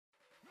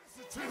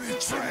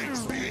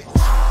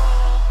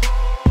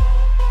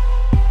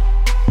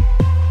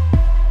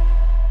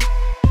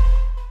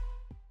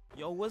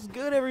Yo, what's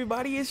good,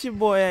 everybody? It's your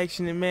boy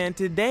Action, and man,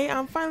 today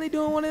I'm finally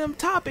doing one of them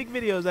topic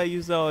videos I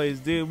used to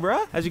always do,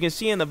 bruh. As you can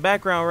see in the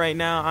background right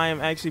now, I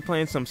am actually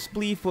playing some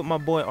Spleef with my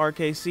boy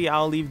RKC.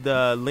 I'll leave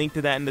the link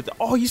to that in the...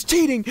 Oh, he's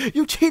cheating!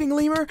 You cheating,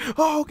 lemur!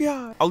 Oh,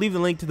 God! I'll leave the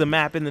link to the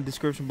map in the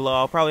description below.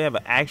 I'll probably have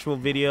an actual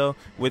video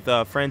with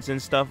friends and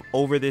stuff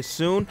over this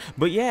soon.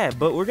 But yeah,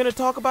 we're gonna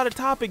talk about a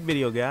topic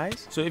video,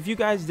 guys. So if you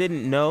guys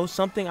didn't know,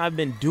 something I've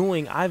been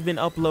doing, I've been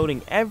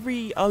uploading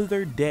every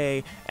other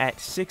day at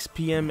 6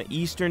 p.m.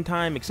 Eastern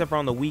time, except for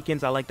on the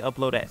weekends. I like to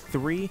upload at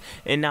 3,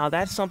 and now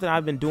that's something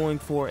I've been doing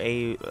for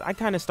I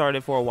kind of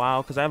started for a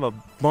while because I have a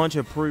bunch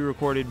of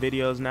pre-recorded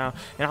videos now,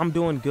 and I'm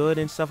doing good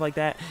and stuff like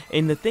that.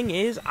 And the thing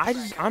is,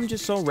 I'm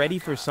just so ready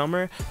for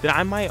summer that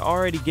I might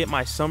already get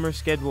my summer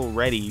schedule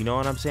ready, you know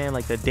what I'm saying?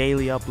 Like the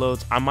daily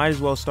uploads, I might as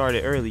well start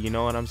it early, you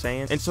know what I'm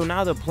saying? And so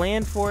now the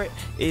plan for it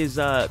is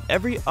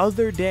every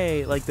other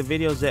day, like the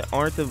videos that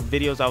aren't the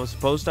videos I was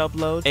supposed to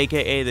upload,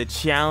 aka the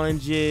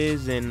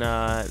challenges and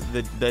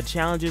the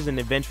challenges and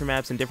adventure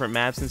maps and different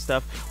maps and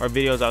stuff, are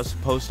videos I was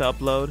supposed to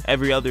upload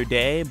every other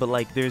day. But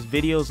like there's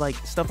videos like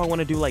stuff I want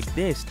to do like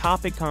this,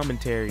 topic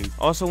commentary.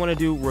 Also want to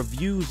do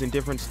reviews and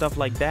different stuff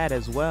like that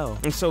as well.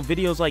 And so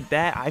videos like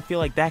that, I feel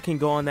like that can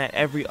go on that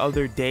every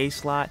other day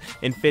slot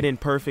and fit in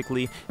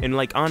perfectly. And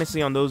like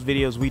honestly, on those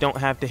videos we don't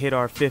have to hit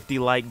our 50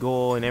 like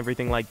goal and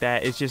everything like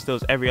that. It's just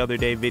those every other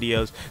day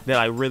videos that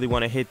I really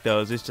want to hit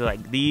those. It's just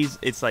like these,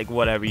 it's like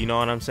whatever, you know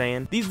what I'm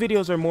saying? These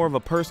videos are more of a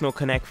personal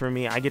connect for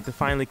me. I get to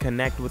finally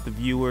connect with the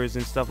viewers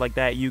and stuff like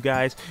that, you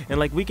guys, and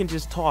like we can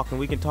just talk, and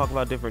we can talk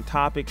about different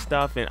topic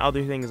stuff and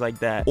other things like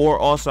that. Or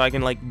also I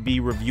can like be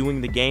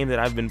reviewing the game that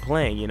I've been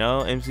playing, you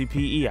know,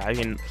 MCPE. I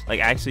can like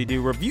actually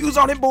do reviews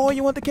on it, boy.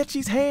 You want to catch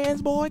these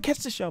hands, boy? Catch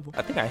the shovel.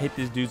 I think I hit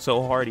this dude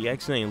so hard he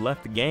accidentally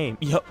left the game.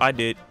 Yep, I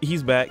did.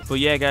 He's back. But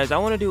yeah, guys, I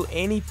want to do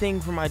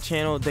anything for my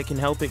channel that can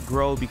help it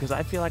grow, because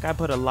I feel like I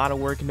put a lot of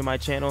work into my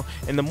channel,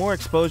 and the more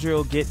exposure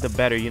it'll get, the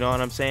better, you know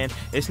what I'm saying?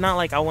 It's not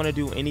like I want to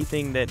do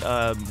anything that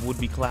would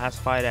be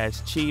classified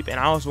as cheap. And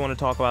I also want to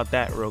talk about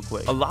that real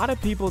quick. A lot of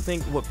people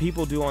think what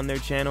people do on their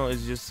channel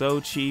is just so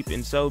cheap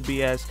and so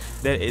BS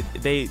that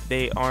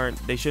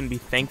they shouldn't be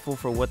thankful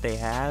for what they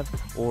have,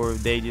 or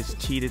they just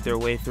cheated their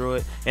way through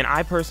it. And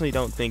I personally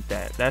don't think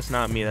that. That's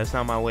not me. That's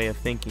not my way of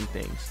thinking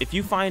things. If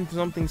you find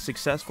something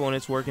successful and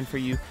it's working for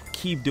you,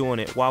 keep doing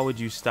it. Why would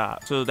you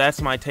stop? So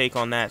that's my take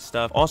on that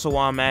stuff. Also,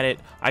 while I'm at it,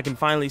 I can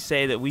finally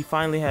say that we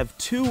finally have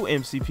 2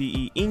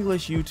 MCPE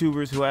English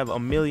YouTubers who have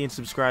 1 million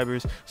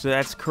subscribers. So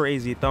that's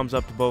crazy. Thumbs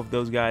up to both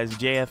those guys.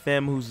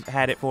 JFM, who's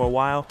had it for a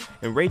while,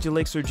 and Rage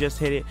Elixir just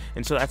hit it,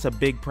 and so that's a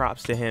big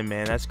props to him,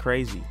 man. That's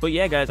crazy. But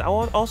yeah, guys, I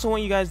also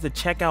want you guys to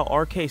check out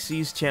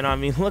RKC's channel. I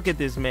mean, look at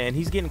this, man.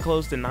 He's getting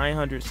close to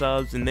 900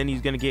 subs, and then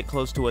he's gonna get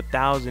close to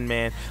 1,000,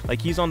 man.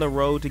 Like, he's on the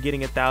road to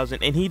getting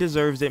 1,000, and he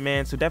deserves it,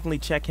 man. So definitely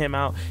check him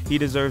out. He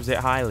deserves it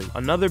highly.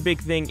 Another big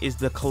thing is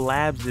the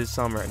collabs this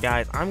summer,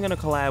 guys. I'm gonna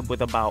collab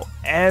with about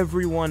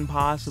everyone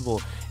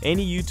possible.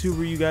 Any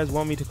YouTuber you guys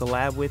want me to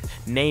collab with,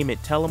 name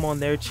it. Tell them on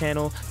their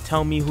channel.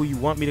 Tell me who you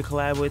want me to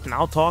collab with, and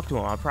I'll talk to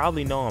them. I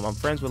probably know them. I'm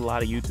friends with a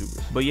lot of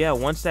YouTubers. But yeah,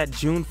 once that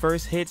June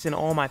 1st hits and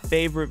all my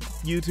favorite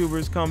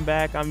YouTubers come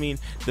back, I mean,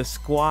 the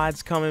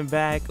squad's coming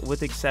back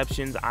with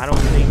exceptions. I don't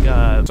think,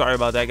 sorry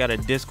about that. I got a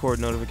Discord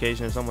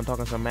notification of someone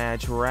talking some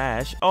mad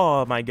trash.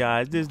 Oh my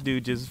gosh, this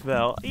dude just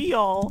fell.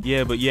 Y'all.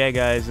 Yeah, but yeah,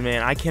 guys,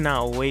 man, I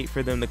cannot wait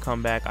for them to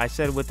come back. I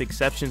said with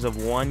exceptions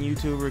of one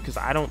YouTuber, because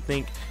I don't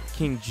think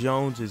King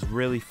Jones is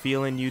really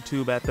feeling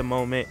YouTube at the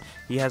moment.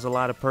 He has a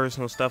lot of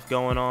personal stuff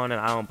going on, and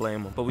I don't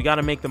blame him. But we got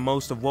to make the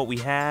most of what we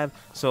have.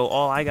 So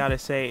all I got to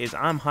say is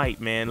I'm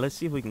hyped, man. Let's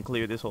see if we can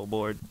clear this whole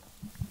board.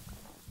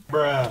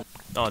 Bruh.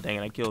 Oh, dang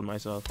it, I killed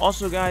myself.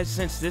 Also, guys,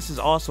 since this is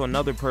also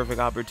another perfect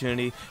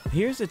opportunity,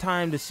 here's the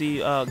time to see,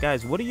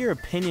 guys, what are your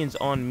opinions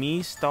on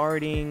me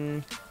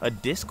starting a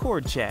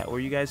Discord chat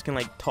where you guys can,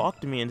 like, talk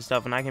to me and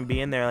stuff, and I can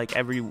be in there, like,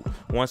 every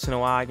once in a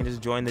while. I can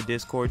just join the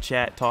Discord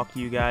chat, talk to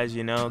you guys,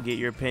 you know, get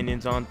your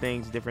opinions on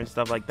things, different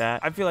stuff like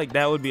that. I feel like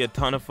that would be a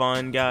ton of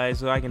fun, guys,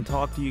 so I can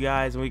talk to you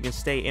guys, and we can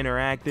stay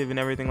interactive and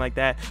everything like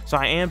that. So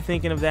I am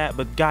thinking of that,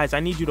 but, guys,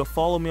 I need you to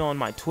follow me on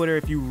my Twitter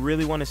if you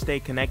really want to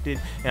stay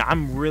connected, and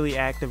I'm really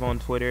active on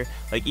Twitter.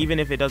 Like, even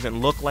if it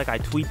doesn't look like I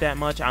tweet that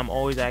much, I'm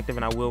always active,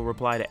 and I will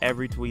reply to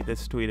every tweet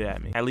that's tweeted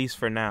at me, at least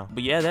for now.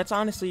 But yeah, that's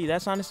honestly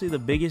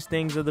the biggest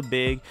things of the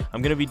big.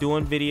 I'm gonna be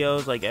doing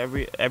videos like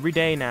every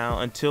day now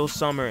until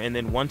summer, and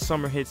then once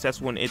summer hits,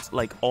 that's when it's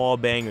like all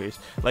bangers.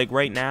 Like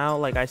right now,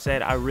 like I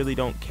said, I really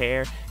don't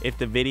care if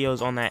the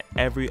videos on that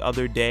every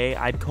other day,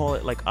 I'd call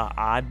it like a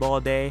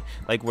oddball day,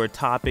 like where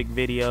topic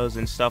videos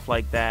and stuff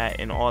like that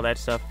and all that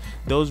stuff,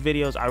 those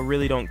videos, I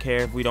really don't care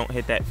if we don't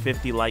hit that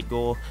 50 like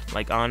goal.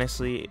 Like honestly,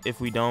 honestly, if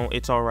we don't,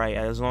 it's alright.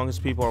 As long as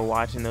people are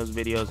watching those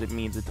videos, it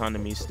means a ton to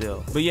me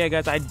still. But yeah,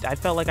 guys, I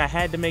felt like I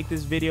had to make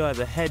this video as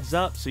a heads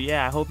up. So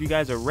yeah, I hope you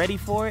guys are ready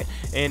for it.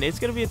 And it's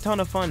going to be a ton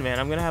of fun, man.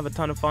 I'm going to have a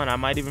ton of fun. I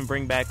might even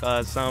bring back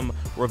some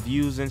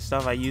reviews and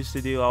stuff I used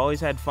to do. I always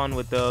had fun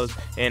with those.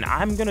 And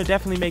I'm going to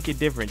definitely make it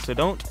different. So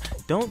don't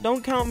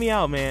count me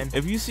out, man.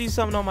 If you see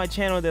something on my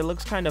channel that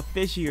looks kind of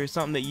fishy or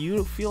something that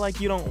you feel like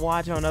you don't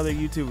watch on other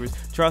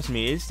YouTubers, trust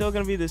me, it's still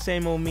gonna be the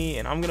same old me,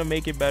 and I'm gonna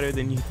make it better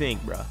than you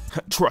think, bro.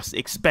 Trust,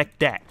 expect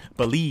that,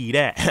 believe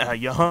that.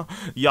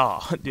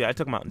 Y'all, dude, I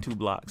took him out in 2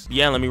 blocks.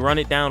 Yeah, let me run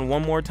it down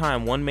one more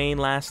time, one main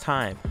last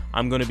time.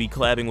 I'm gonna be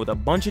collabing with a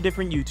bunch of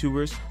different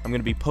YouTubers. I'm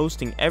gonna be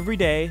posting every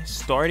day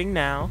starting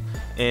now,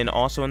 and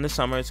also in the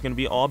summer it's gonna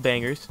be all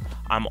bangers.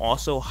 I'm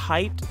also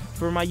hyped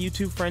for my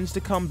YouTube friends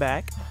to come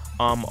back.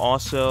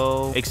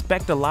 Also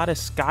expect a lot of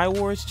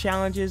Skywars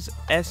challenges,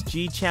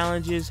 SG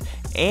challenges,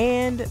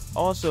 and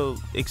also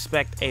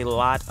expect a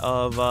lot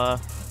of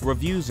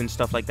reviews and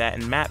stuff like that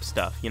and map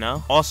stuff, you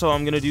know. Also,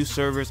 I'm gonna do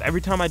servers. Every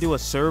time I do a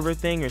server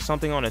thing or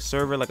something on a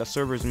server, like a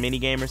server's mini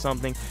game or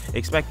something,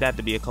 expect that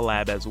to be a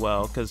collab as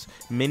well, because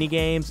mini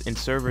games and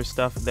server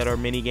stuff that are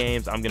mini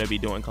games, I'm gonna be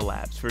doing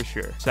collabs for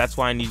sure. So that's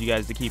why I need you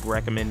guys to keep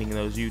recommending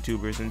those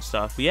YouTubers and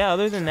stuff. But yeah,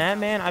 other than that,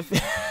 man, I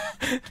feel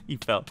he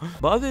fell.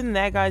 But other than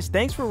that, guys,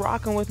 thanks for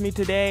rocking with me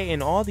today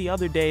and all the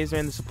other days,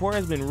 man. The support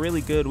has been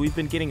really good. We've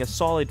been getting a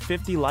solid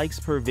 50 likes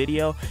per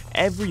video,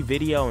 every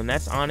video, and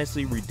that's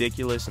honestly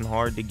ridiculous and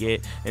hard to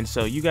get. And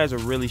so you guys are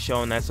really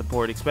showing that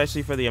support,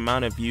 especially for the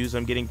amount of views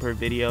I'm getting per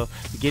video.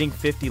 Getting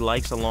 50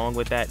 likes along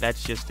with that,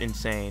 that's just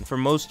insane. For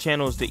most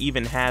channels to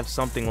even have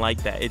something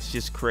like that, it's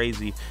just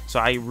crazy. So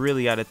I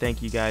really gotta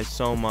thank you guys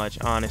so much,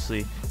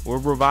 honestly. We're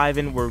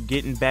reviving, we're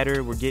getting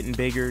better, we're getting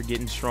bigger,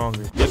 getting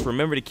stronger. Just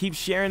remember to keep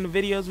sharing the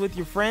videos with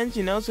your friends,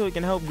 you know, so it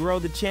can help grow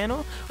the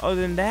channel. Other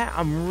than that,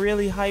 I'm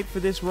really hyped for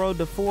this road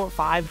to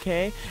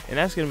 5K, and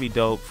that's gonna be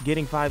dope.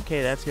 Getting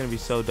 5K, that's gonna be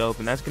so dope,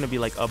 and that's gonna be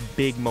like a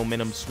big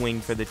momentum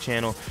swing for the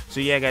channel. So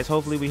yeah, guys,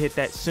 hopefully we hit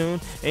that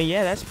soon. And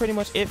yeah, that's pretty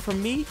much it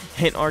from me.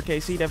 Hit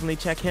RKC, definitely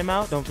check him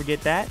out, don't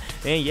forget that.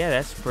 And yeah,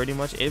 that's pretty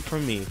much it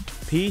from me.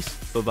 Peace,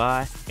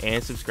 bye-bye,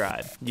 and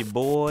subscribe. Your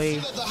boy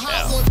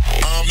out.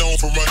 I'm known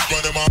for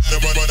running my mouth.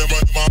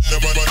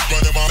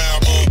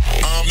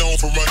 I'm known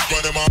for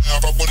running my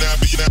mouth. I wanna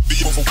be that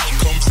before one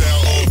comes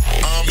out.